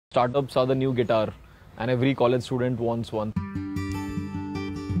Startups are the new guitar, and every college student wants one.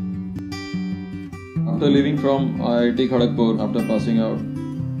 After leaving from IIT Kharagpur after passing out,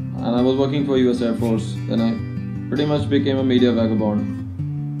 and I was working for US Air Force, then I pretty much became a media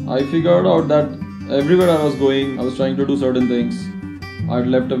vagabond. I figured out that everywhere I was going, I was trying to do certain things. I'd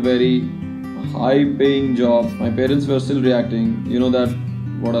left a very high-paying job. My parents were still reacting, that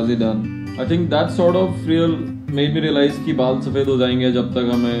what has he done? I think that sort of made me realize कि बाल सफेद हो जाएंगे जब तक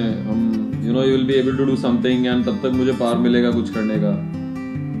हम you will be able to do something and तब तक मुझे पार मिलेगा कुछ करने का.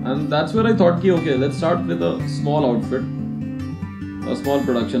 And that's where I thought कि okay, let's start with a small outfit, a small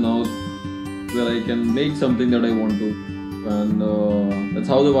production house where I can make something that I want to. And that's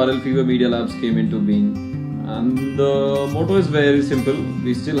how the Viral Fever Media Labs came into being. And the motto is very simple.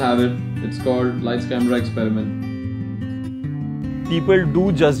 We still have it. It's called Lights Camera Experiment. People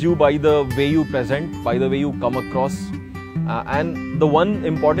do judge you by the way you present, by the way you come across. And the one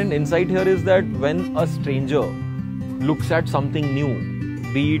important insight here is that when a stranger looks at something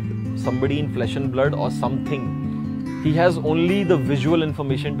new, be it somebody in flesh and blood or something, he has only the visual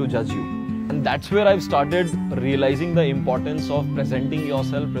information to judge you. And that's where I've started realizing the importance of presenting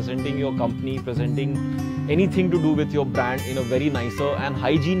yourself, presenting your company, presenting anything to do with your brand in a very nicer and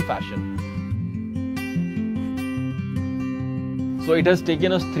hygiene fashion. So it has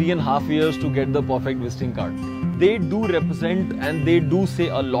taken us 3.5 years to get the perfect visiting card. They do represent and they do say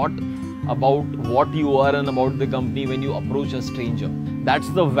a lot about what you are and about the company when you approach a stranger. That's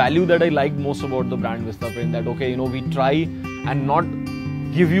the value that I like most about the brand Vistaprint, that okay, we try and not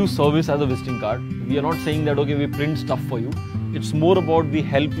give you service as a visiting card. We are not saying that okay, we print stuff for you. It's more about we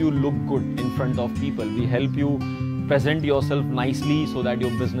help you look good in front of people. We help you present yourself nicely so that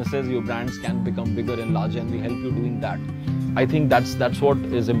your businesses, your brands can become bigger and larger, and we help you doing that. I think that's what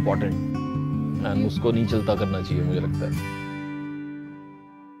is important, and उसको नहीं चलता करना चाहिए मुझे लगता है.